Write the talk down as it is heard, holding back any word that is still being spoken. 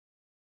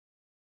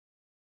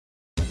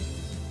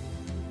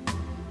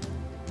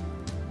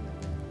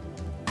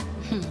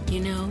You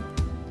know,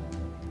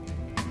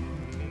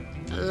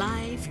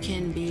 life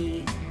can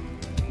be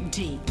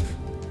deep,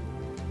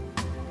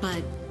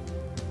 but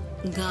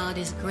God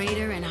is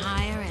greater and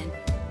higher, and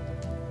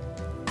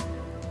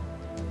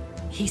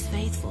He's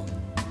faithful.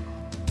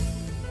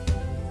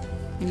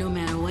 And no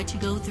matter what you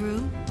go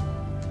through,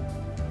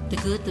 the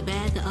good, the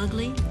bad, the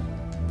ugly,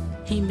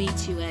 He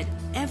meets you at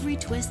every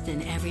twist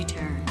and every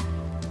turn.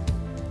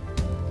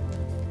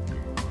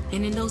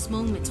 And in those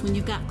moments when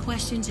you've got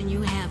questions and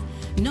you have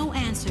no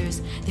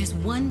answers, there's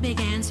one big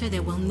answer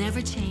that will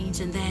never change,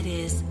 and that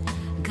is,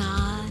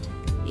 God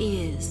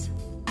is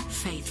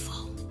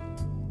faithful.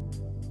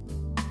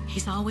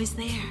 He's always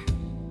there.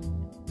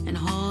 And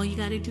all you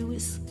got to do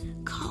is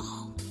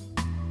call.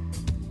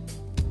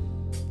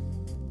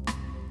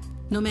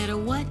 No matter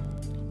what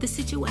the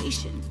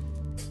situation,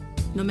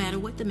 no matter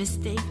what the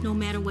mistake, no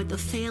matter what the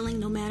failing,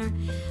 no matter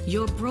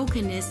your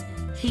brokenness,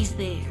 He's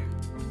there.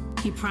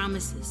 He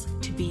promises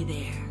to be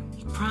there.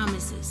 He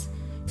promises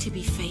to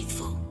be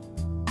faithful,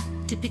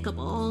 to pick up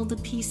all the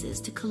pieces,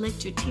 to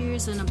collect your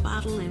tears in a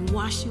bottle and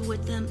wash you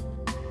with them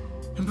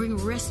and bring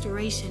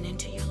restoration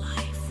into your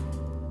life.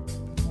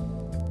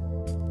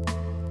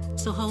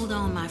 So hold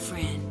on, my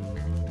friend.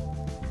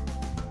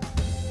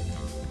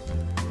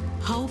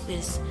 Hope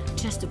is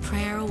just a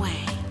prayer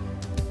away.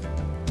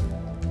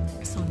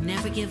 So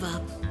never give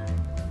up.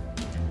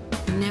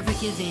 Never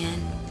give in.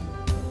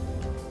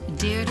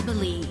 Dare to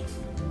believe.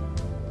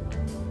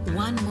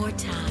 One more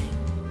time.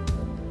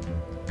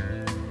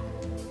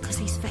 Because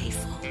He's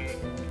faithful.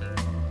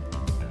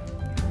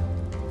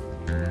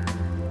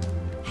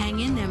 Hang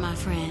in there, my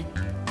friend.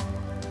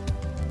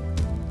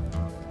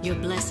 Your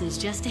blessing's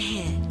just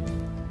ahead.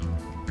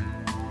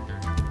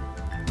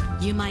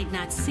 You might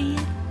not see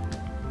it.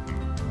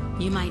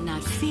 You might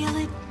not feel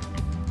it.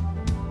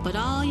 But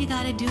all you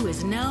gotta do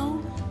is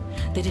know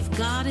that if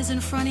God is in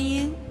front of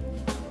you,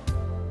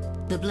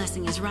 the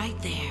blessing is right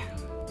there.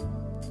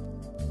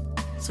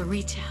 So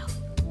reach out.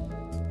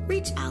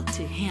 Reach out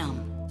to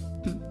Him.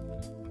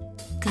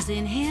 Because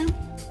in Him,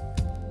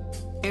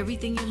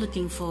 everything you're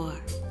looking for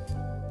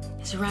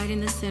is right in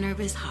the center of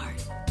His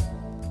heart.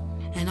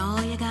 And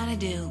all you gotta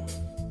do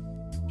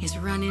is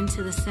run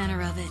into the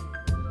center of it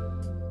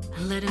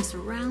and let Him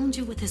surround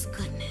you with His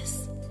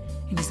goodness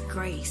and His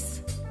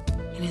grace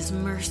and His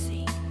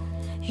mercy.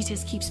 He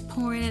just keeps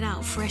pouring it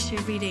out fresh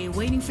every day,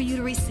 waiting for you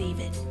to receive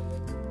it.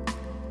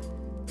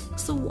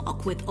 So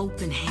walk with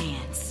open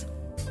hands.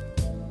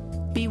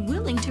 Be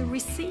willing to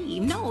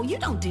receive. No, you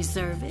don't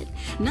deserve it.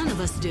 None of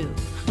us do.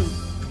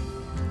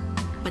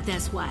 But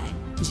that's why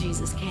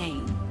Jesus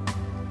came.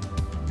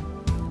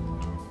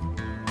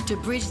 To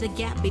bridge the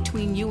gap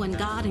between you and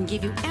God and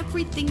give you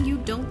everything you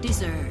don't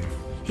deserve.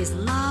 His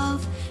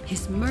love,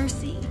 His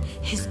mercy,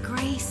 His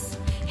grace,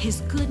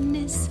 His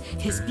goodness,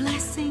 His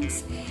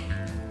blessings.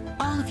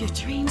 All of your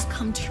dreams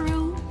come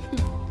true.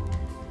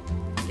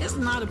 It's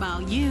not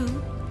about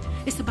you.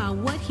 It's about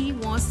what He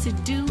wants to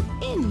do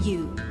in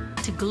you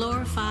to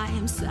glorify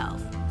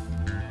Himself.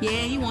 Yeah,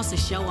 He wants to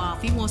show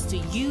off. He wants to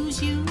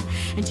use you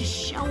and to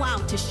show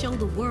out, to show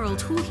the world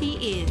who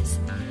He is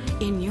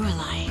in your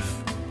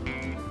life.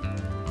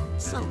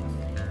 So,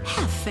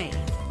 have faith.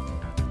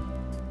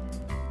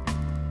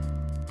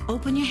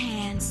 Open your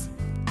hands.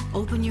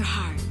 Open your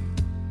heart.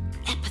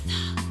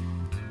 Epitha.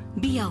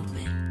 Be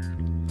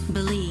open.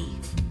 Believe.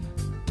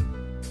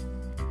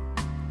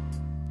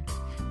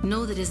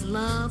 Know that His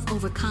love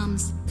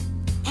overcomes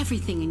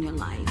everything in your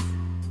life.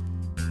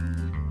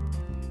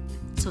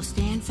 So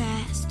stand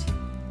fast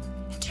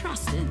and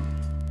trust Him.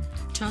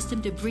 Trust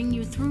Him to bring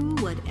you through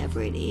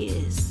whatever it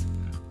is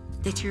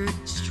that you're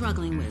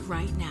struggling with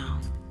right now.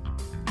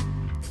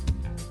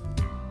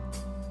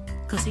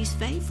 Because He's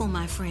faithful,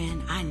 my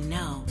friend. I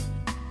know.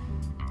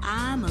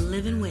 I'm a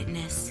living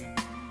witness.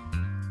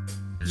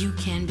 You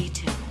can be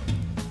too.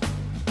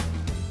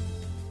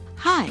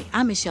 Hi,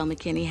 I'm Michelle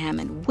McKinney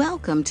Hammond.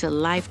 Welcome to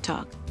Life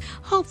Talk.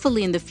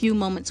 Hopefully, in the few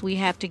moments we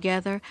have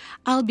together,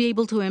 I'll be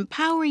able to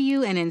empower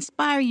you and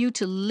inspire you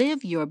to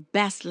live your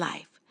best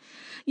life.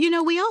 You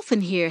know, we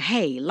often hear,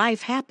 hey,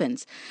 life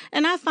happens,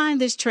 and I find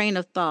this train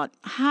of thought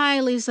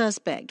highly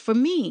suspect. For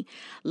me,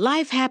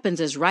 life happens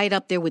is right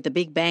up there with the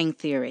Big Bang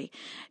Theory.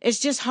 It's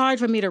just hard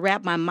for me to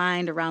wrap my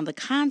mind around the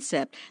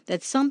concept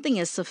that something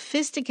as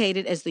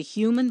sophisticated as the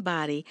human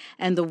body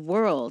and the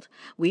world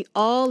we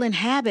all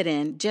inhabit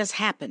in just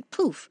happened,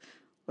 poof,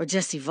 or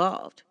just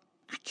evolved.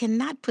 I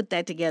cannot put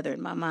that together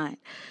in my mind.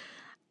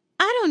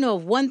 I don't know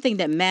of one thing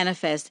that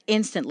manifests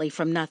instantly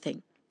from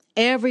nothing.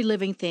 Every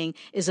living thing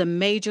is a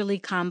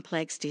majorly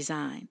complex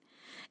design.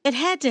 It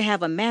had to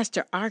have a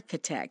master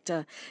architect,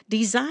 a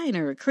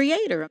designer, a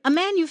creator, a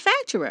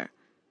manufacturer.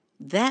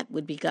 That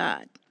would be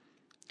God.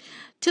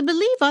 To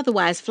believe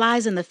otherwise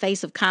flies in the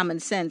face of common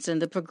sense and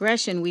the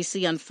progression we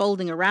see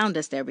unfolding around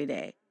us every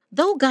day.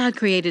 Though God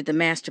created the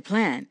master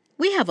plan,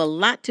 we have a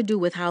lot to do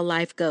with how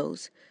life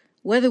goes,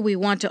 whether we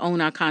want to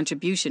own our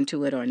contribution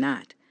to it or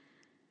not.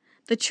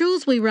 The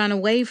truths we run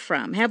away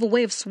from have a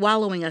way of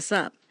swallowing us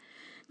up.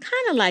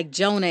 Kind of like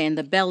Jonah in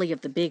the belly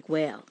of the big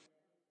whale.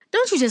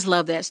 Don't you just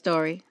love that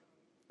story?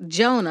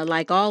 Jonah,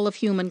 like all of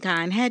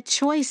humankind, had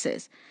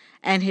choices,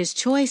 and his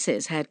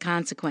choices had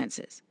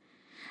consequences.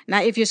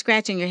 Now, if you're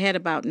scratching your head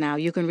about now,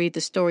 you can read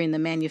the story in the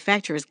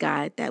Manufacturer's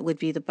Guide, that would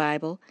be the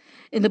Bible,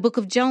 in the book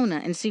of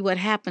Jonah, and see what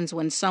happens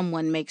when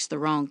someone makes the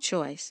wrong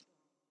choice.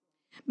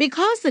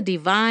 Because the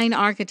divine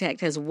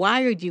architect has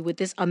wired you with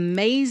this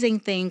amazing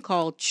thing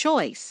called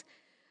choice,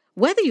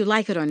 whether you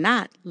like it or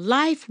not,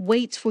 life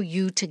waits for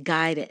you to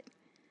guide it.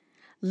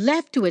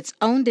 Left to its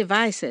own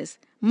devices,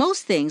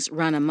 most things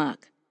run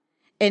amok.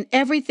 In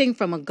everything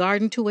from a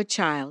garden to a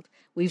child,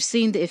 we've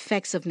seen the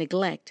effects of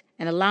neglect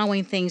and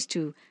allowing things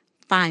to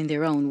find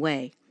their own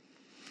way.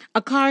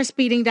 A car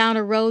speeding down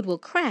a road will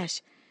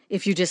crash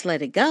if you just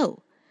let it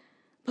go.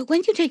 But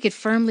when you take it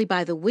firmly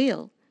by the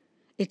wheel,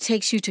 it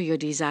takes you to your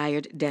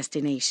desired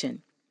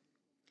destination.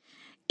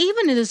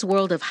 Even in this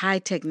world of high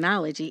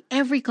technology,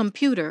 every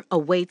computer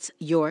awaits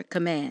your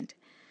command.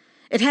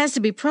 It has to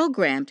be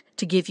programmed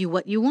to give you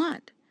what you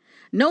want.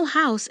 No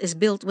house is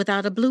built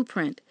without a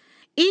blueprint.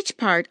 Each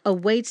part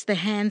awaits the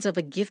hands of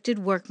a gifted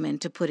workman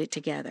to put it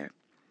together.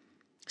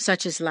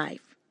 Such is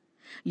life.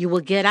 You will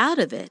get out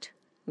of it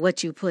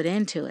what you put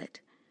into it.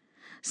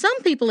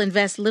 Some people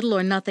invest little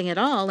or nothing at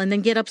all and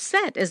then get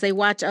upset as they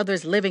watch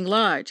others living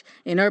large.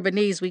 In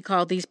urbanese, we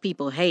call these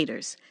people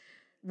haters.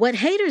 What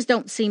haters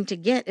don't seem to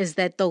get is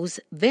that those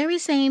very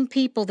same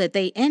people that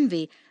they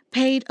envy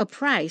paid a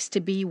price to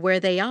be where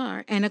they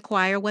are and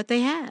acquire what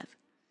they have.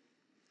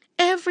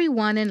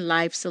 Everyone in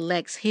life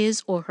selects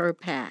his or her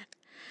path.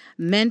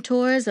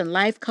 Mentors and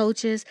life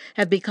coaches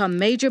have become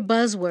major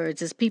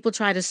buzzwords as people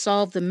try to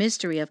solve the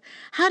mystery of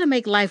how to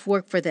make life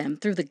work for them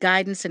through the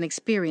guidance and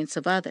experience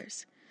of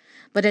others.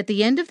 But at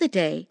the end of the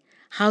day,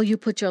 how you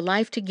put your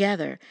life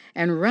together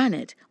and run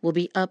it will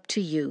be up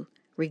to you,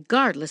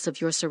 regardless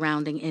of your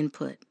surrounding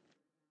input.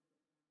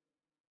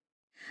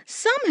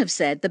 Some have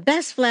said the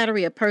best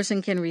flattery a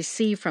person can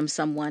receive from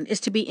someone is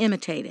to be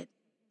imitated.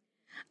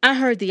 I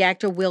heard the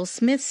actor Will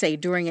Smith say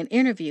during an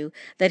interview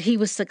that he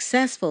was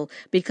successful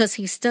because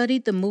he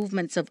studied the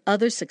movements of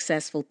other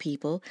successful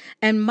people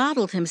and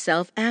modeled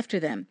himself after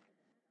them.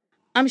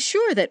 I'm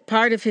sure that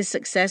part of his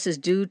success is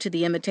due to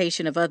the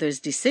imitation of others'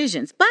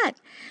 decisions, but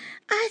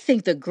I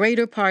think the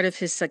greater part of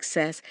his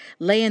success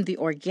lay in the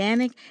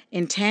organic,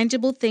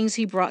 intangible things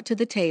he brought to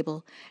the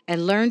table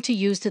and learned to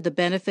use to the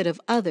benefit of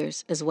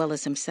others as well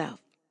as himself.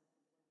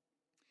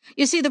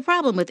 You see, the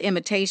problem with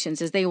imitations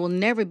is they will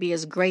never be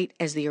as great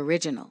as the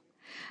original.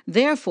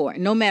 Therefore,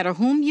 no matter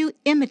whom you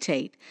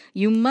imitate,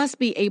 you must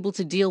be able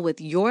to deal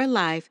with your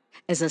life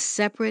as a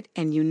separate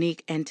and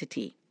unique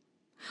entity.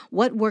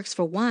 What works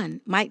for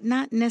one might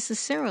not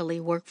necessarily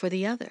work for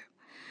the other.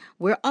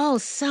 We're all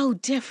so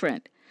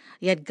different,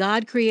 yet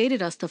God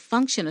created us to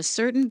function a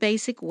certain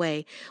basic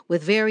way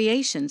with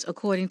variations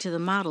according to the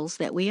models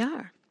that we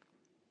are.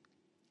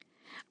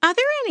 Are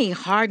there any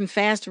hard and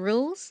fast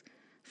rules?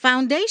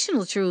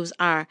 Foundational truths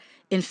are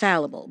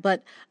infallible,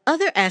 but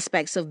other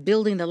aspects of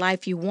building the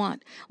life you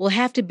want will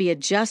have to be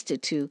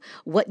adjusted to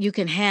what you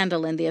can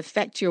handle and the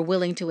effect you're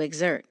willing to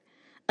exert.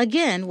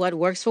 Again, what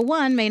works for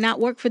one may not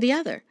work for the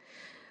other.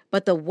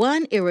 But the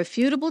one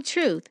irrefutable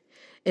truth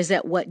is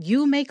that what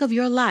you make of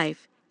your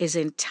life is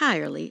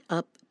entirely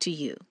up to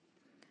you.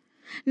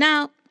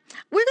 Now,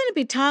 we're going to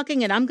be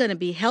talking and I'm going to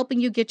be helping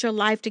you get your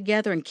life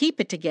together and keep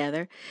it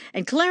together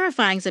and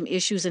clarifying some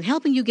issues and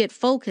helping you get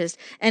focused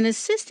and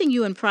assisting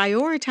you in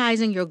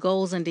prioritizing your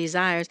goals and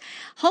desires,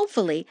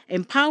 hopefully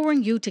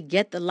empowering you to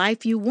get the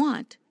life you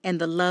want and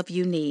the love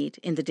you need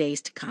in the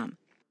days to come.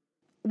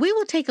 We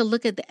will take a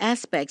look at the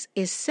aspects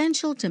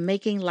essential to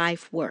making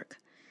life work,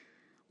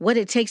 what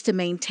it takes to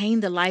maintain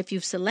the life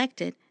you've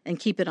selected and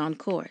keep it on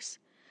course.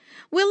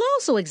 We'll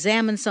also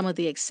examine some of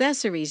the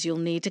accessories you'll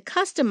need to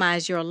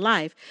customize your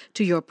life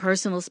to your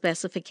personal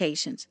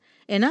specifications.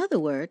 In other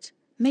words,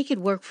 make it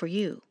work for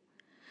you.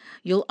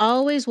 You'll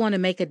always want to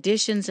make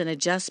additions and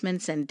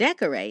adjustments and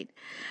decorate,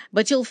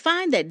 but you'll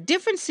find that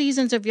different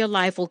seasons of your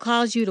life will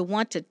cause you to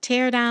want to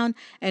tear down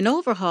and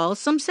overhaul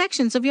some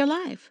sections of your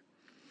life.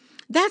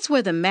 That's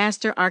where the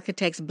master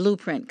architect's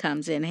blueprint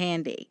comes in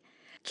handy.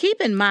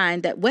 Keep in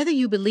mind that whether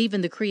you believe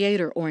in the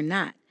Creator or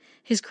not,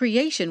 His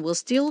creation will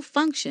still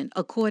function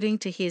according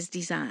to His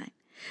design.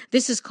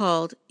 This is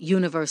called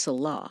universal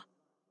law.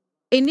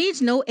 It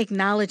needs no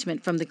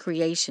acknowledgement from the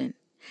creation.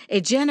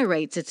 It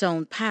generates its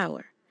own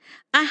power.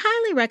 I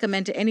highly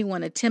recommend to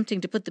anyone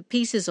attempting to put the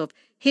pieces of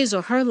his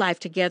or her life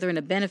together in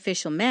a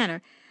beneficial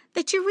manner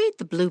that you read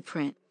the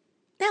blueprint.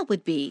 That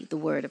would be the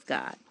Word of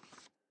God.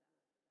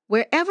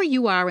 Wherever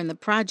you are in the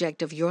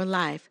project of your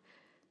life,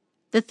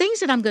 the things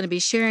that I'm going to be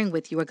sharing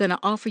with you are going to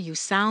offer you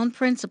sound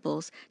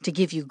principles to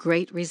give you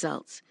great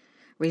results.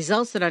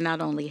 Results that are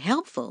not only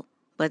helpful,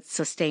 but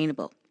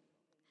sustainable.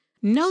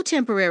 No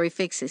temporary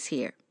fixes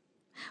here.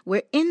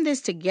 We're in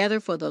this together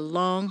for the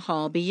long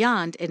haul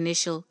beyond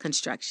initial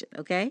construction,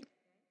 okay?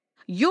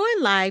 Your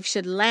life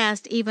should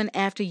last even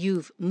after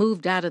you've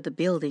moved out of the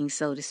building,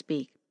 so to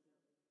speak.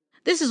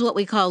 This is what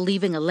we call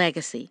leaving a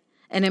legacy,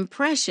 an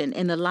impression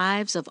in the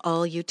lives of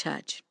all you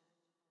touch.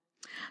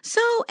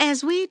 So,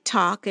 as we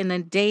talk in the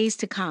days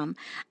to come,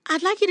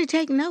 I'd like you to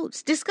take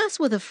notes, discuss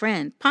with a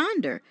friend,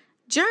 ponder,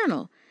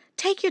 journal,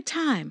 take your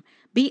time,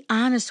 be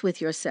honest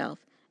with yourself,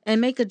 and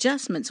make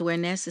adjustments where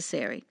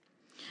necessary.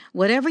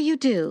 Whatever you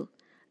do,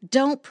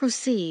 don't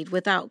proceed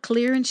without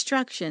clear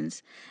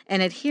instructions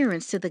and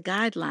adherence to the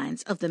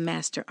guidelines of the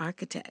master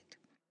architect.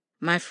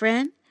 My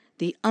friend,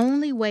 the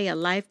only way a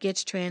life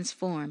gets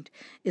transformed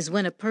is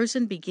when a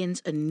person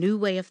begins a new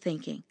way of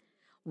thinking,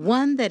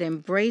 one that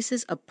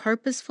embraces a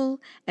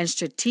purposeful and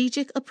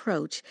strategic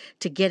approach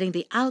to getting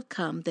the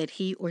outcome that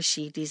he or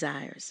she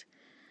desires.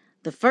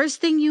 The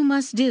first thing you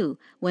must do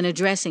when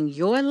addressing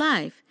your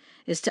life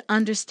is to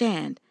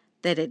understand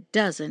that it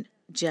doesn't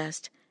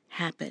just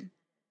happen.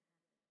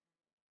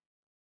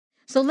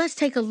 So let's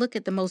take a look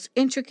at the most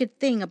intricate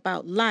thing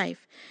about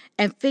life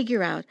and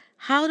figure out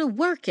how to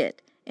work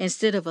it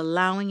instead of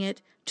allowing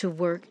it to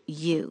work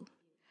you.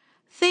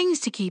 Things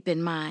to keep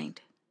in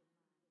mind.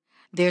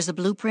 There's a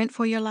blueprint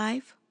for your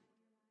life.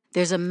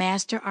 There's a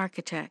master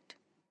architect.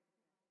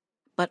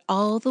 But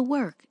all the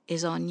work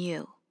is on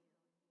you.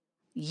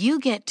 You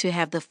get to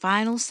have the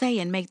final say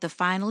and make the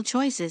final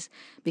choices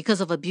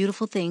because of a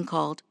beautiful thing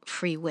called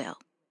free will.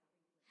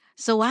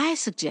 So I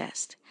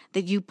suggest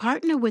that you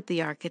partner with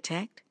the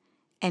architect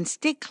and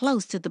stick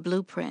close to the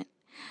blueprint.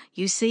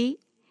 You see,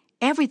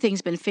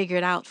 everything's been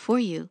figured out for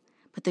you,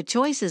 but the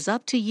choice is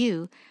up to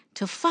you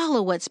to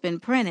follow what's been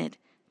printed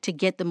to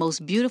get the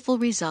most beautiful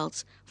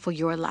results for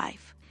your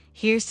life.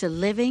 Here's to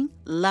living,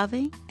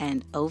 loving,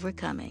 and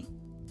overcoming.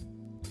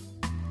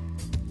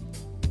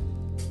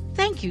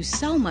 Thank you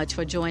so much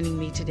for joining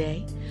me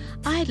today.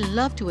 I'd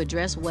love to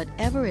address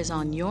whatever is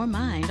on your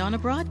mind on a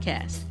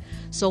broadcast.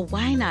 So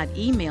why not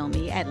email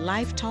me at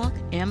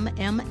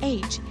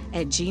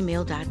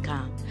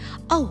lifetalkmmh@gmail.com.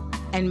 Oh,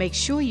 and make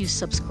sure you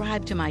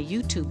subscribe to my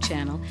YouTube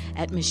channel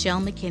at Michelle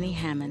McKinney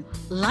Hammond.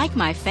 Like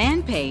my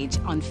fan page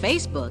on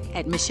Facebook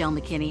at Michelle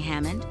McKinney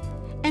Hammond.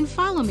 And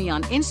follow me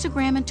on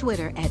Instagram and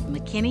Twitter at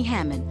McKinney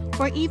Hammond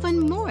for even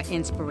more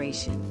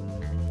inspiration.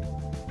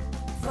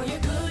 For your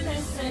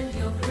goodness and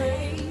your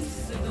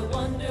grace, and the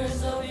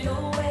wonders of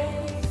your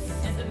ways,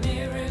 and the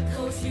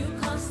miracles you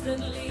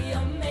constantly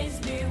amaze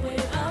me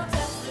with, I'll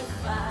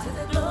testify to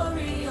the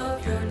glory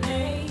of your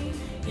name.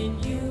 In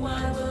you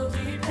I will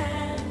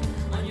depend,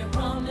 on your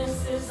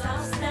promises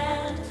I'll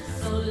stand.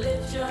 So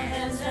lift your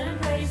hands and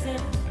praise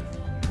Him.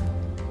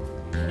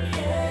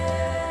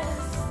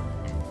 Yes,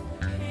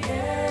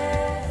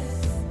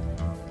 yes.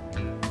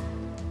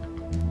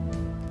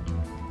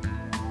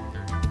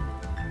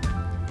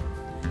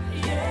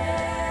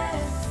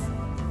 Yes,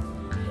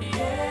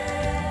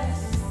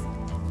 yes.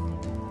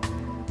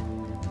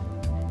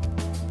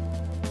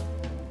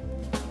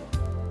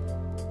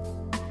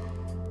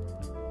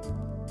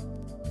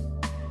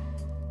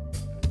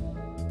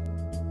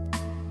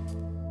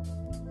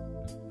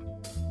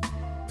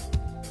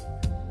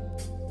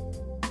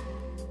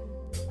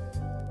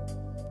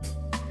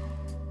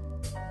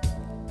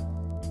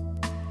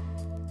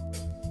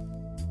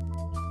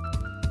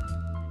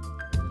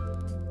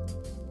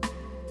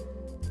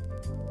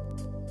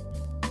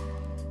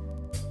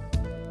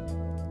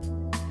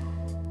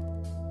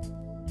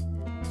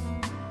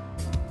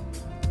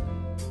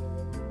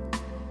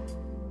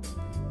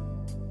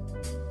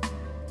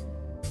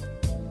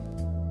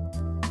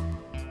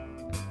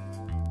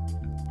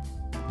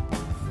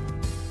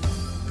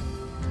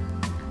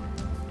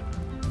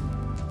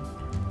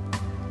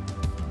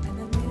 And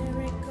the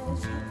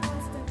miracles you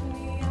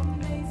constantly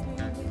amaze me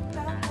with,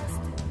 I'll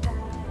testify.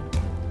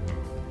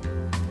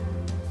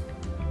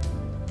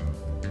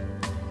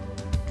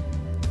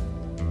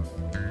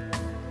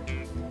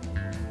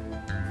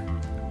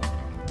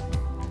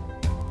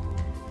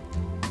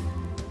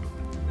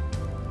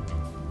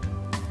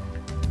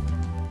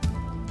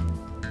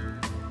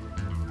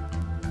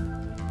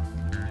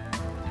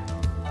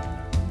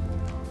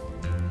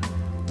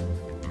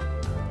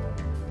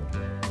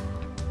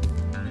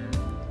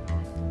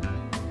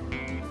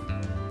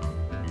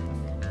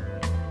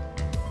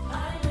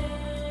 I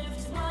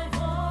lift my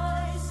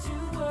voice to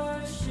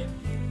worship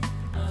you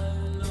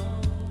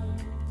alone.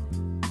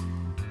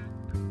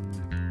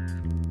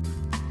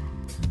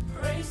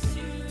 Praise to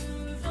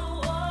the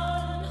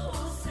one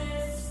who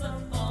sits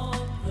upon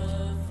the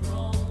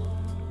throne.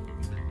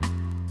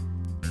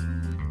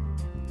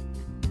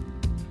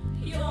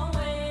 Your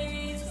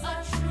ways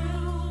are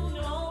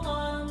true, no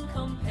one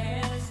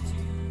compares to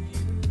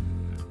you.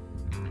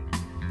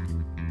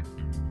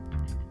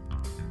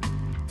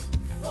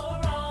 For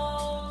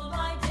all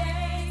my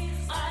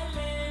days I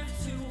live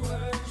to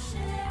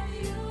worship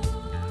you.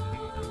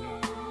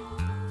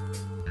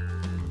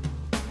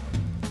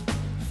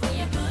 For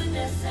your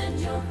goodness and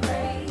your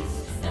grace,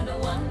 and the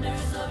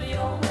wonders of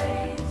your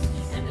ways,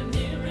 and the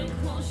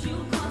miracles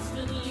you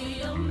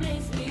constantly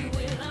amaze me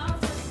with, I'll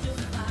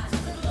testify to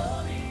the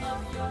glory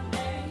of your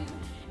name.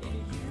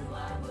 In you I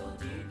will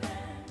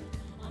depend,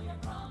 on your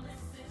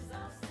promises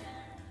I'll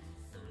stand.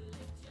 So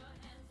lift your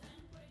hands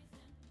and praise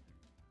Him.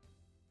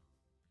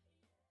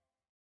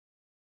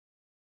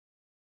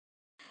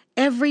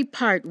 Every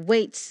part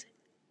waits